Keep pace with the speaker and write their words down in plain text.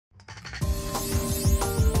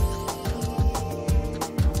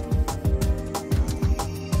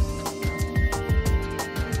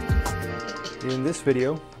this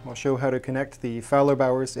video, I'll show how to connect the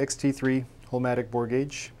Fowler-Bowers XT3 Holmatic Bore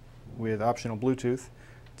Gauge with optional Bluetooth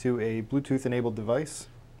to a Bluetooth-enabled device,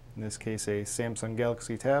 in this case a Samsung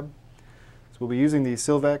Galaxy Tab. So we'll be using the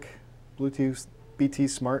Silvac Bluetooth BT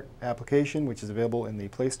Smart application, which is available in the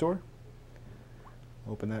Play Store.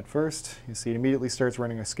 Open that first. You see it immediately starts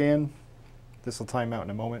running a scan. This will time out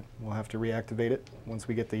in a moment. We'll have to reactivate it once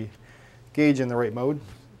we get the gauge in the right mode.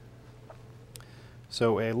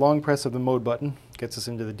 So a long press of the mode button gets us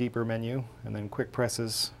into the deeper menu, and then quick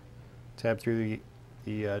presses tab through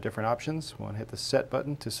the different options. We'll hit the set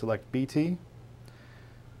button to select BT,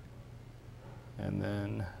 and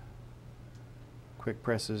then quick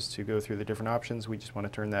presses to go through the different options. We just want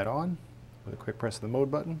to turn that on with a quick press of the mode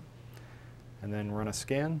button, and then run a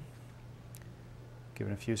scan. Give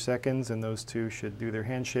it a few seconds and those two should do their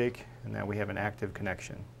handshake, and now we have an active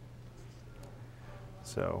connection.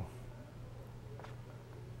 So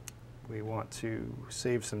we want to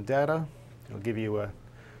save some data. It'll give you a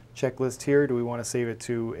checklist here. Do we want to save it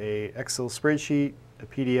to a Excel spreadsheet, a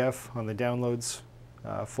PDF on the downloads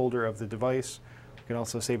folder of the device? We can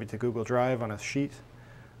also save it to Google Drive on a sheet.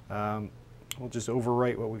 We'll just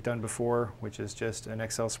overwrite what we've done before, which is just an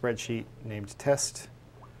Excel spreadsheet named test.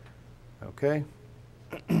 Okay.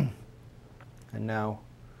 And now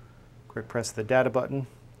quick press the data button.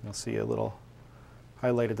 You'll see a little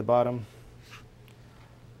highlight at the bottom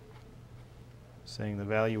saying the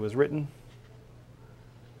value was written,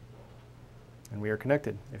 and we are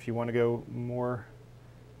connected. If you want to go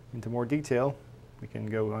into more detail, we can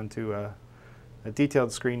go onto a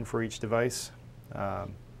detailed screen for each device. So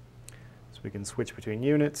we can switch between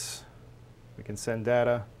units, we can send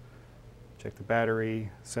data, check the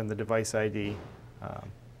battery, send the device ID,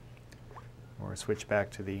 or switch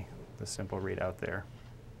back to the simple readout there.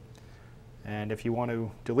 And if you want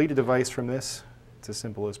to delete a device from this, it's as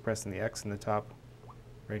simple as pressing the X in the top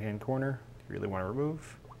right-hand corner. If you really want to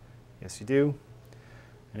remove, yes you do.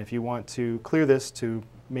 And if you want to clear this to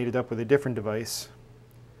mate it up with a different device,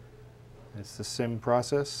 it's the SIM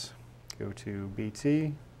process. Go to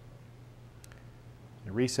BT,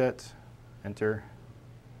 reset, enter,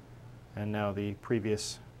 and now the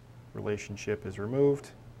previous relationship is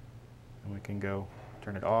removed, and we can go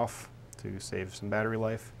turn it off to save some battery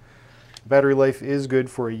life. Battery life is good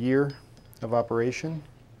for a year of operation,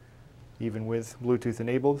 even with Bluetooth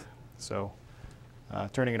enabled, so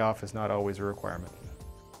turning it off is not always a requirement.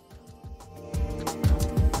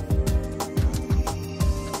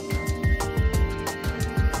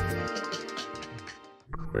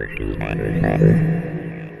 Versus